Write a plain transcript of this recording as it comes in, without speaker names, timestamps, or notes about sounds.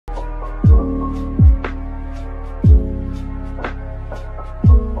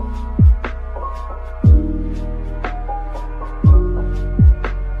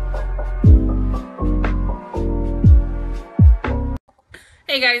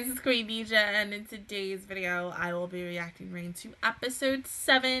guys, it's Queendija, and in today's video, I will be reacting to episode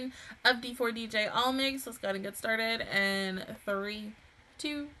 7 of D4DJ All Mix. Let's go ahead and get started. And 3,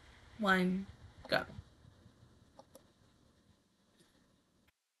 2, 1, go.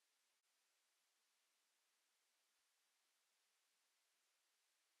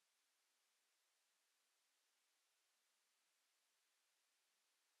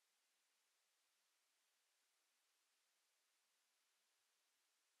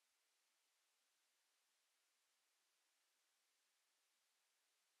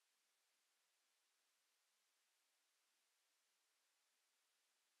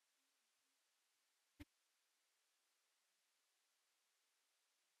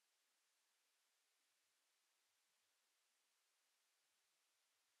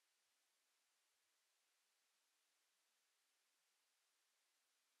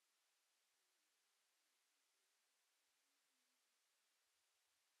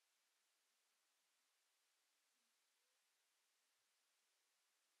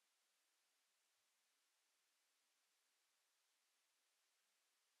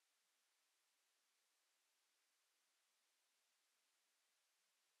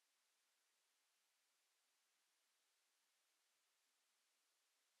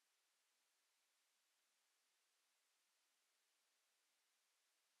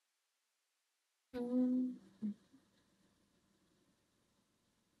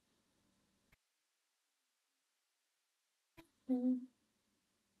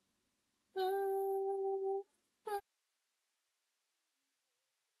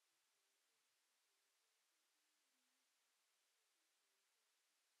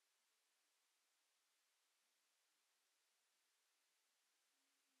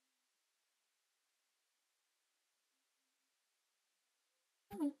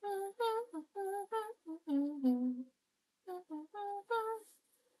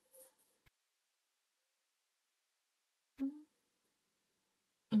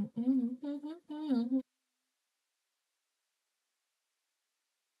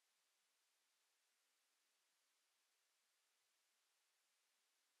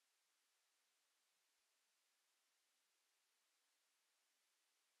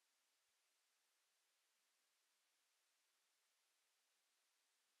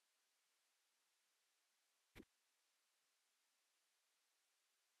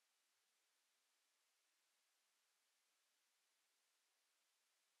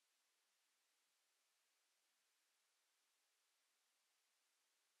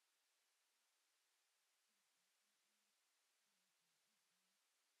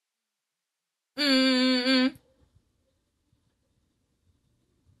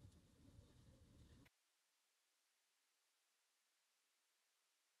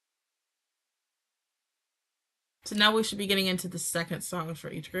 So now we should be getting into the second song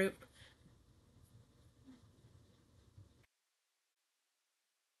for each group.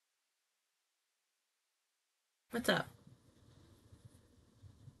 What's up?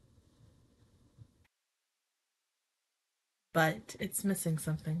 But it's missing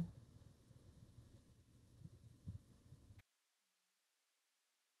something.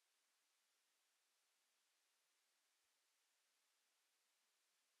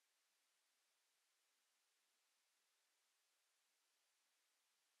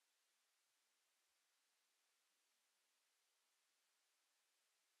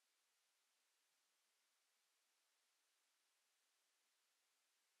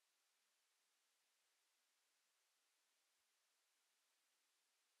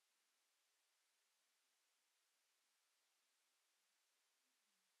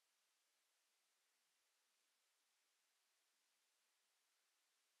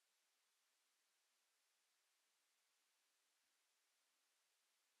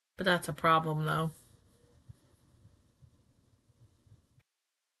 But that's a problem, though.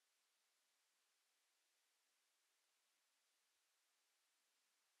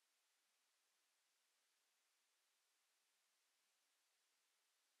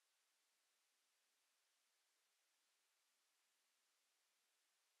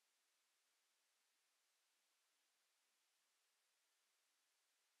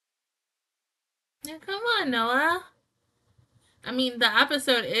 Yeah, come on, Noah. I mean, the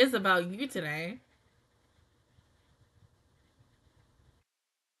episode is about you today.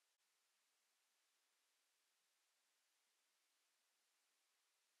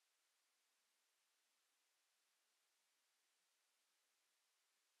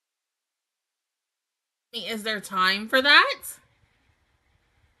 I mean, is there time for that?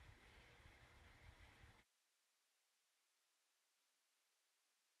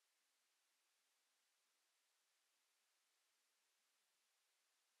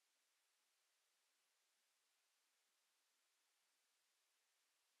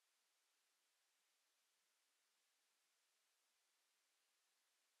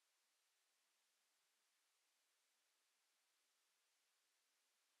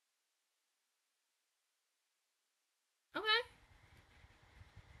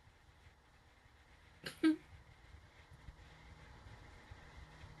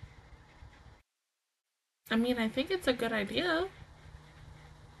 I mean, I think it's a good idea.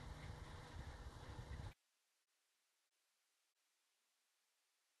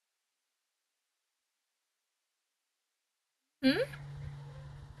 Hmm?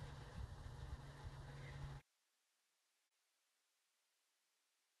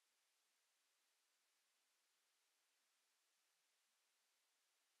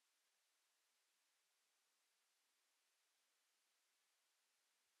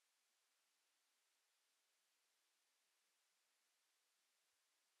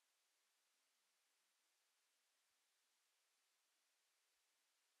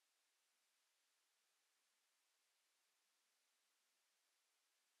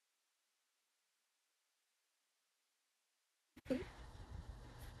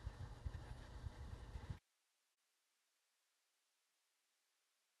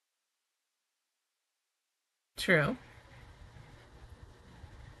 True.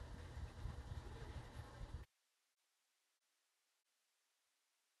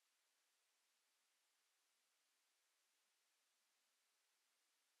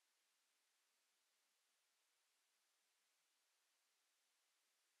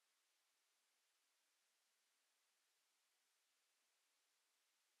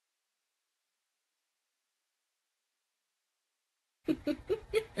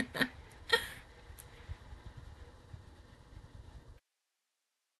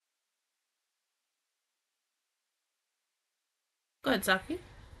 Go ahead, Saki.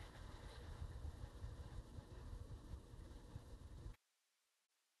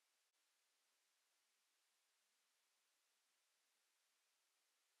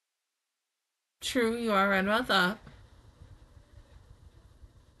 True, you are right about that.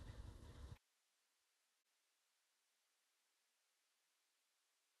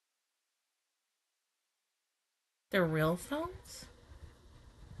 They're real sounds?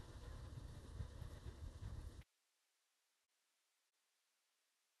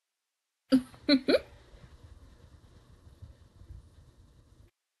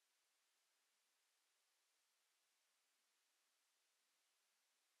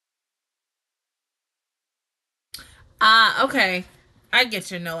 Ah, okay. I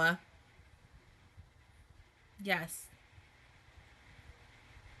get you, Noah. Yes.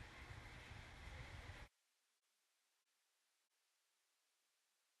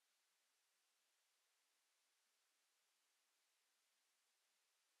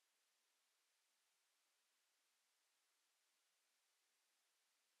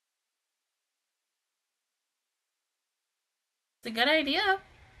 It's a good idea.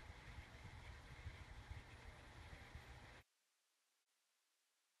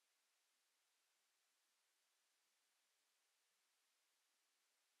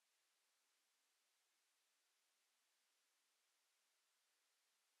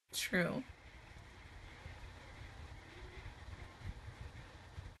 True.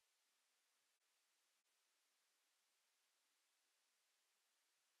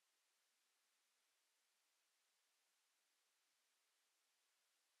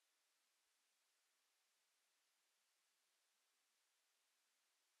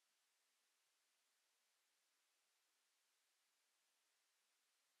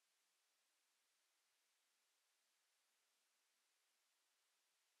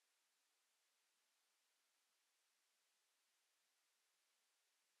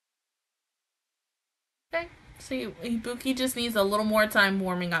 Okay. So Ibuki just needs a little more time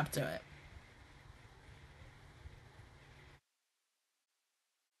warming up to it.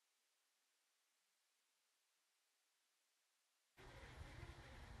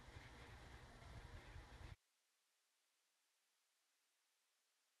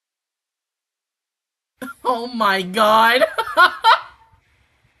 Oh my god.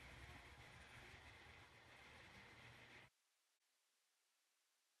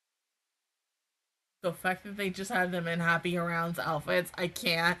 The fact that they just had them in Happy Arounds outfits, I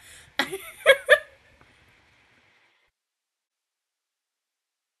can't.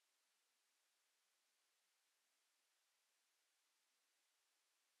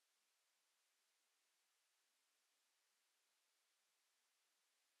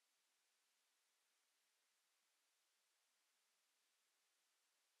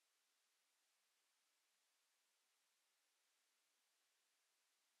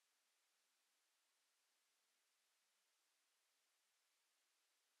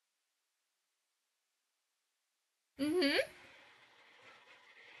 Mm-hmm.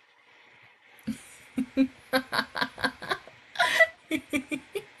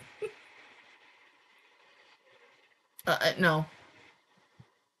 No.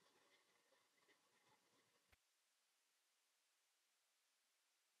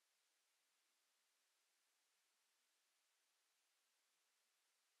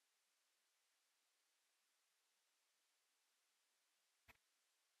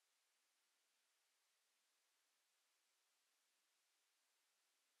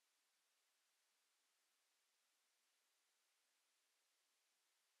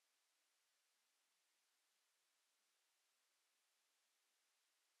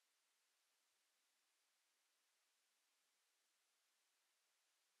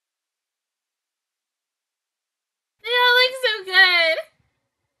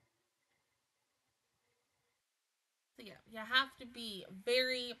 You have to be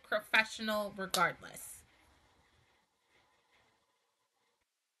very professional regardless.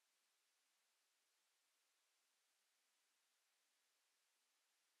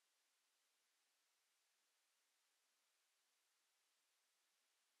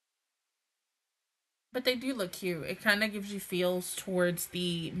 But they do look cute. It kind of gives you feels towards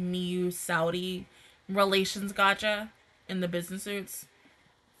the Miyu Saudi relations gotcha in the business suits.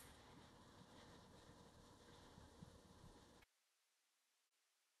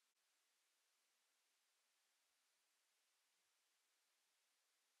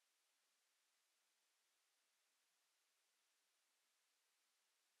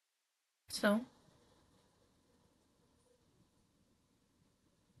 So,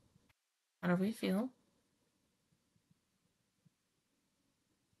 how do we feel?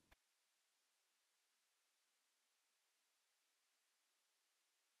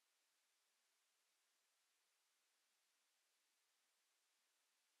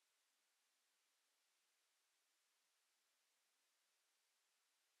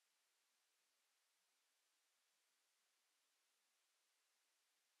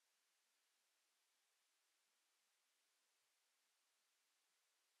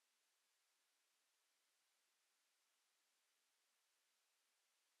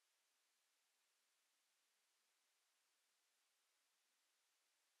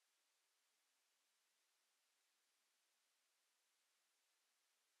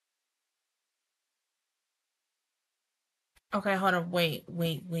 Okay, hold on. Wait.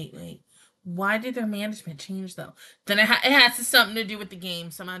 Why did their management change though? Then it has something to do with the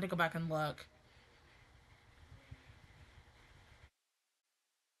game, so I'm gonna have to go back and look.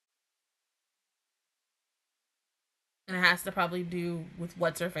 And it has to probably do with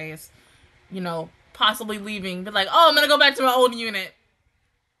what's her face, possibly leaving, but like, oh, I'm gonna go back to my old unit.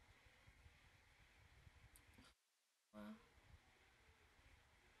 Well,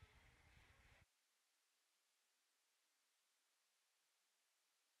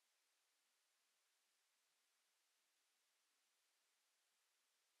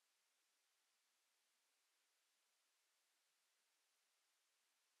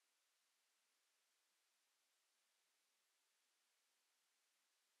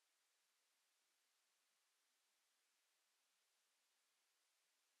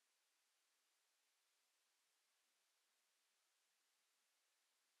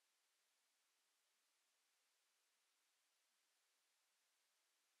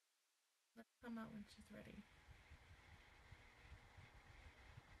 let's come out when she's ready.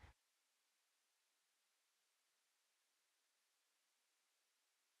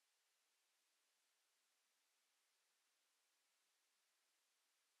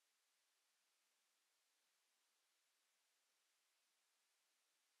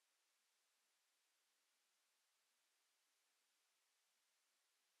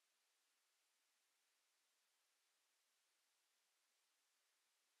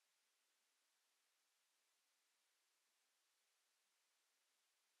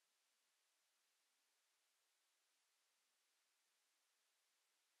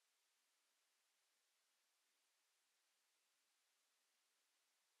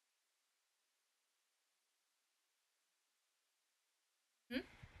 Hmm?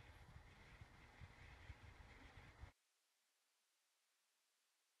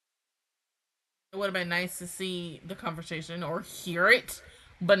 It would have been nice to see the conversation or hear it,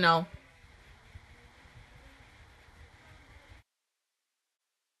 but no.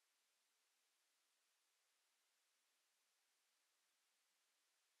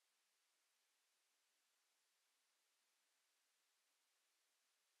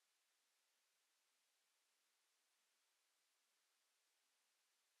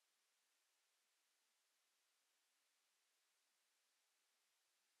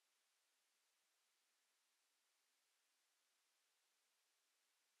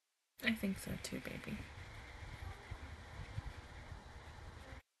 I think so too, baby.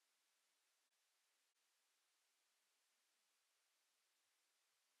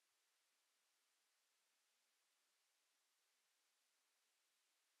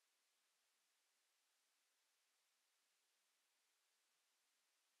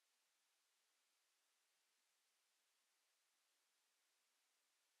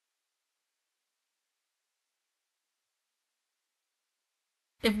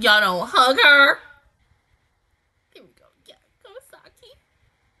 If y'all don't hug her, here we go. Yeah, Kawasaki.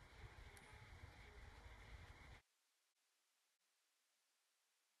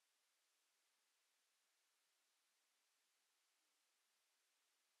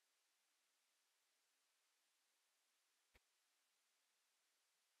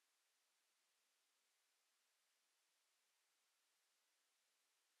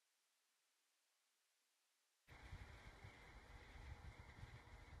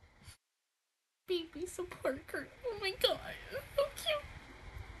 baby support group. Oh my god, so cute.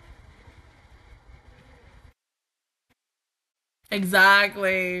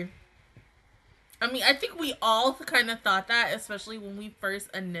 Exactly. I mean, I think we all kind of thought that, especially when we first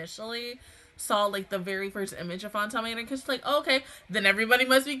initially saw like the very first image of Fontaine, because like, oh, okay, then everybody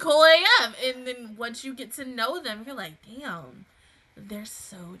must be cool AF, and then once you get to know them, you're like, damn, they're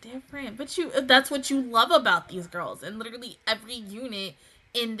so different. But that's what you love about these girls, and literally every unit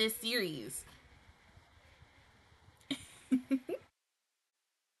in this series.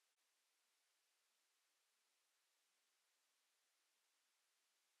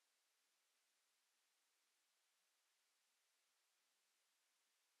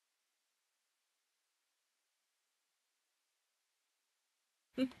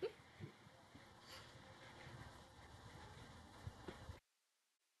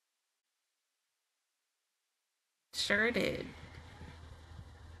 Sure did.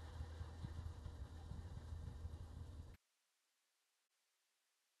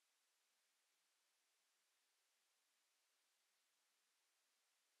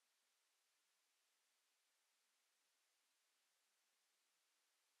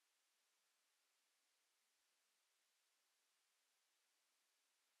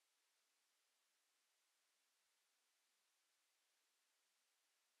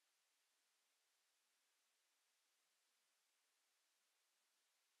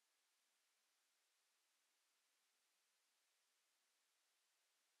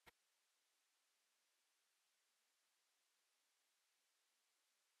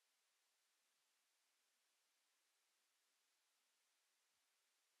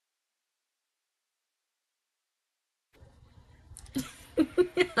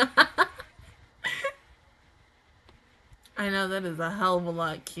 I know that is a hell of a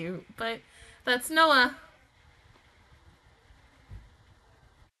lot cute, but that's Noah.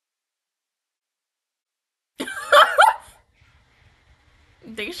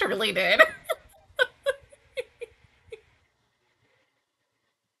 They surely did.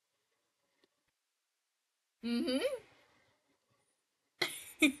 Mm-hmm.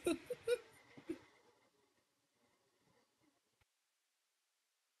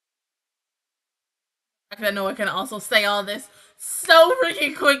 I know I can also say all this so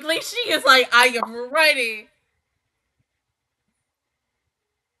freaking quickly. She is like, I am ready.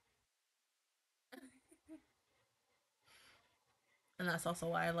 And that's also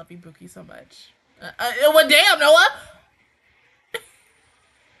why I love Ibuki so much. Well, damn, Noah.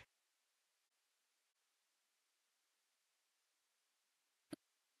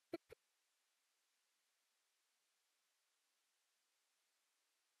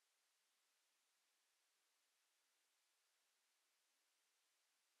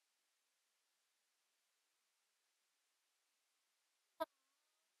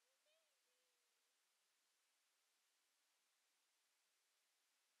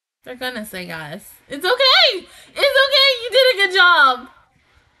 They're gonna say yes. It's okay. It's okay. You did a good job.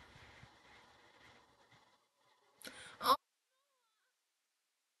 Oh,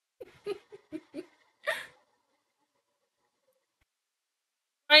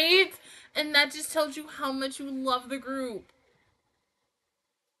 right? And that just tells you how much you love the group.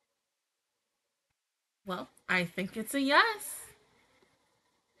 Well, I think it's a yes.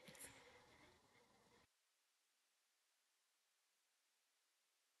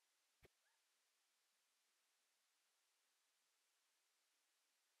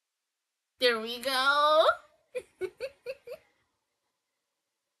 There we go.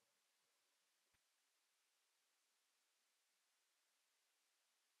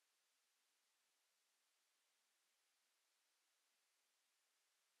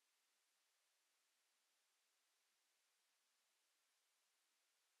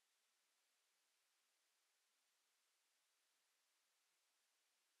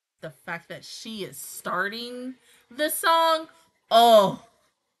 The fact that she is starting the song. Oh,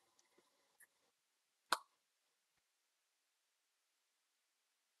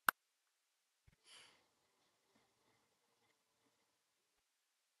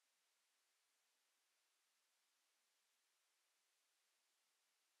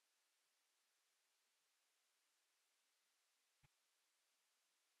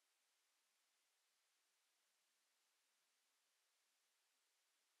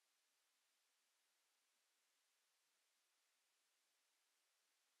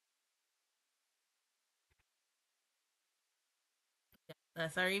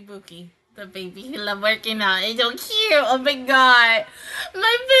 that's our Ibuki. The baby who love working out. It's so cute. Oh my god.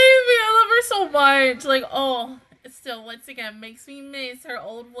 My baby. I love her so much. Like, oh, it still, once again, makes me miss her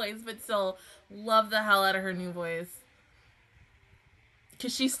old voice, but still love the hell out of her new voice.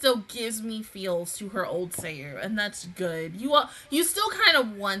 because she still gives me feels to her old Seiyu, and that's good. You still kind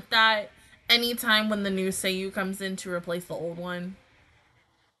of want that anytime when the new Seiyu comes in to replace the old one.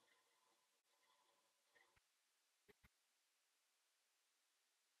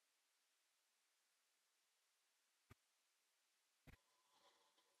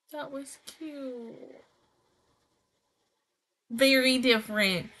 That was cute. Very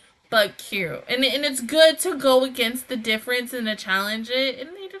different, but cute, and it's good to go against the difference and to challenge it, and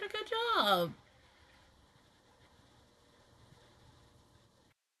they did a good job.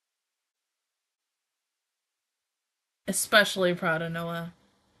 Especially proud of Noah.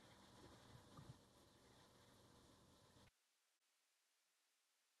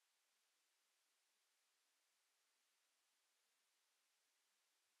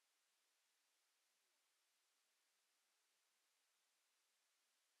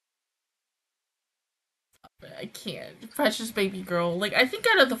 I can't. Precious baby girl. Like, I think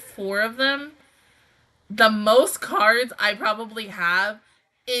out of the four of them, the most cards I probably have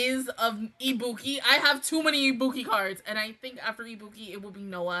is of Ibuki. I have too many Ibuki cards, and I think after Ibuki it will be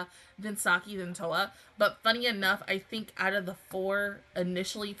Noah, then Saki, then Toa. But funny enough, I think out of the four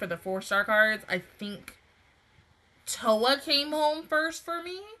initially for the 4-star cards, I think Toa came home first for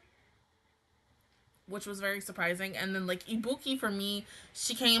me, which was very surprising. And then like Ibuki for me,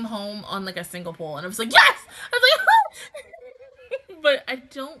 she came home on like a single pull, and I was like, yes! I was like, but I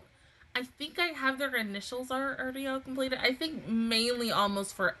don't. I think I have their initials are already all completed. I think mainly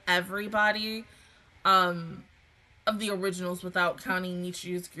almost for everybody um of the originals without counting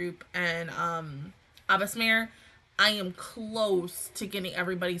Michiru's group and Abasmere. I am close to getting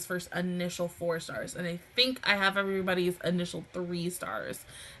everybody's first initial 4 stars, and I think I have everybody's initial 3 stars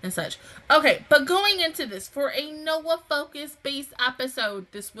and such. Okay, but going into this for a Noah focus based episode,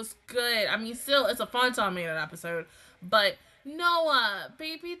 this was good. I mean, still it's a Fonton made episode, but Noah,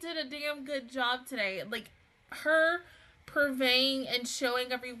 baby did a damn good job today. Like her purveying and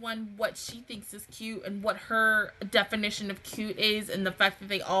showing everyone what she thinks is cute and what her definition of cute is, and the fact that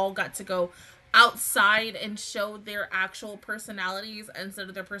they all got to go outside and show their actual personalities instead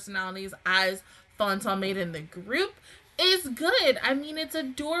of their personalities as Fonton made in the group is good. I mean, it's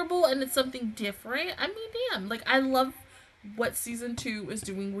adorable and it's something different. I mean, damn, like I love what season 2 is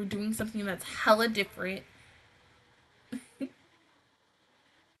doing. We're doing something that's hella different.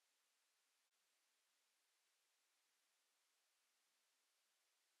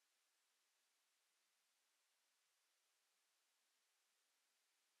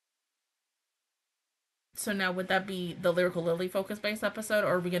 So now would that be the Lyrical Lily focus based episode,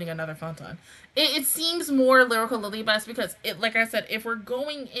 or are we getting another Fonton? It seems more Lyrical Lily based because it, like I said, if we're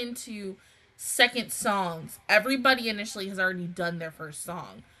going into second songs, everybody initially has already done their first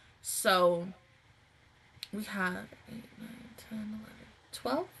song. So we have 8, 9, 10, 11,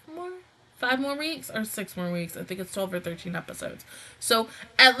 12 more? 5 more weeks or 6 more weeks. I think it's 12 or 13 episodes. So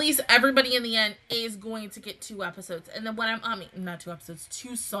at least everybody in the end is going to get 2 episodes. And then what I mean, not 2 episodes,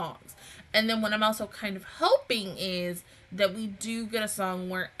 2 songs. And then what I'm also kind of hoping is that we do get a song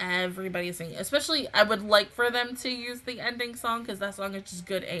where everybody is singing. Especially, I would like for them to use the ending song because that song is just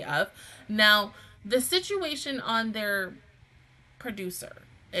good AF. Now, the situation on their producer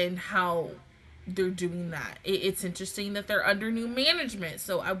and how they're doing that. It's interesting that they're under new management.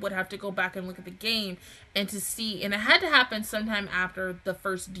 So I would have to go back and look at the game and to see. And it had to happen sometime after the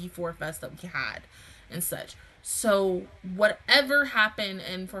first D4 Fest that we had and such. So whatever happened,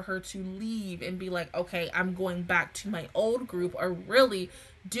 and for her to leave and be like, okay, I'm going back to my old group, or really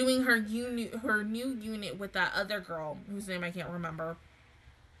doing her new unit with that other girl whose name I can't remember,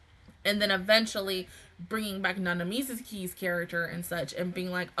 and then eventually bringing back Nana Mizuki's character and such, and being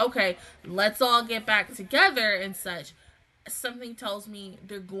like, okay, let's all get back together and such. Something tells me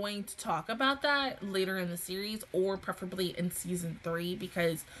they're going to talk about that later in the series, or preferably in season 3,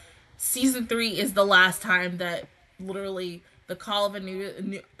 because season 3 is the last time that literally the Call of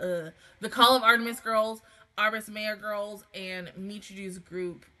the Call of Artemis girls, Arbus Mayor girls, and Michiru's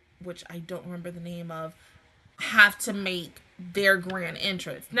group, which I don't remember the name of, have to make their grand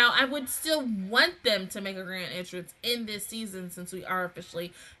entrance. Now, I would still want them to make a grand entrance in this season since we are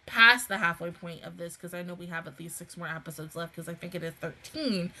officially past the halfway point of this, because I know we have at least 6 more episodes left, because I think it is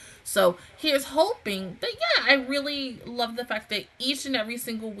 13. So here's hoping that, yeah, I really love the fact that each and every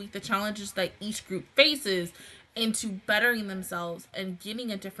single week the challenges that each group faces into bettering themselves and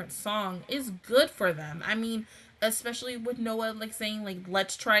getting a different song is good for them. I mean, especially with Noah like saying like,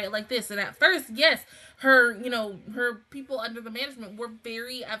 let's try it like this. And at first, yes, her, her people under the management were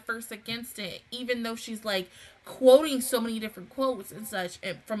very at first against it, even though she's like quoting so many different quotes and such,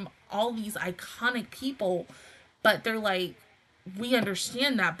 and from all these iconic people. But they're like, we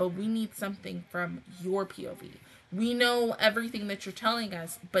understand that, but we need something from your POV. We know everything that you're telling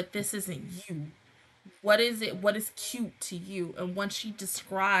us, but this isn't you. What is it? What is cute to you? And once she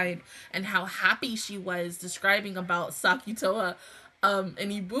described and how happy she was describing about Sakitoa and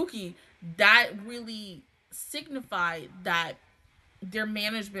Ibuki, that really signified that their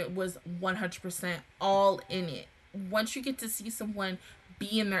management was 100% all in it. Once you get to see someone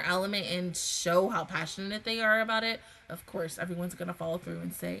be in their element and show how passionate they are about it, of course, everyone's going to follow through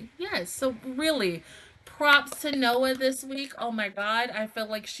and say yes. So, really, props to Noah this week. Oh my God. I feel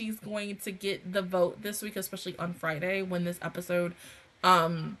like she's going to get the vote this week, especially on Friday when this episode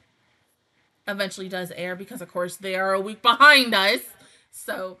um eventually does air, because of course they are a week behind us.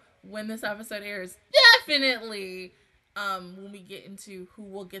 So when this episode airs, definitely when we get into who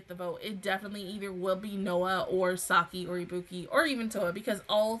will get the vote, it definitely either will be Noah or Saki or Ibuki or even Toa, because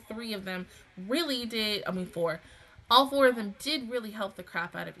all three of them really did, I mean four, all four of them did really help the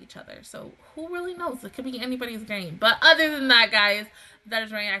crap out of each other. So who really knows? It could be anybody's game. But other than that, guys, that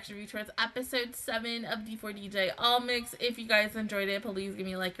is my reaction review towards episode 7 of D4DJ All Mix. If you guys enjoyed it, please give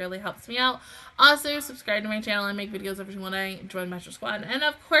me a like. It really helps me out. Also, subscribe to my channel. I make videos every single day. Join Master Squad. And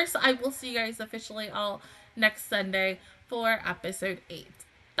of course, I will see you guys officially all next Sunday for episode 8.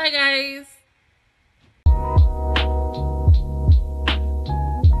 Bye, guys.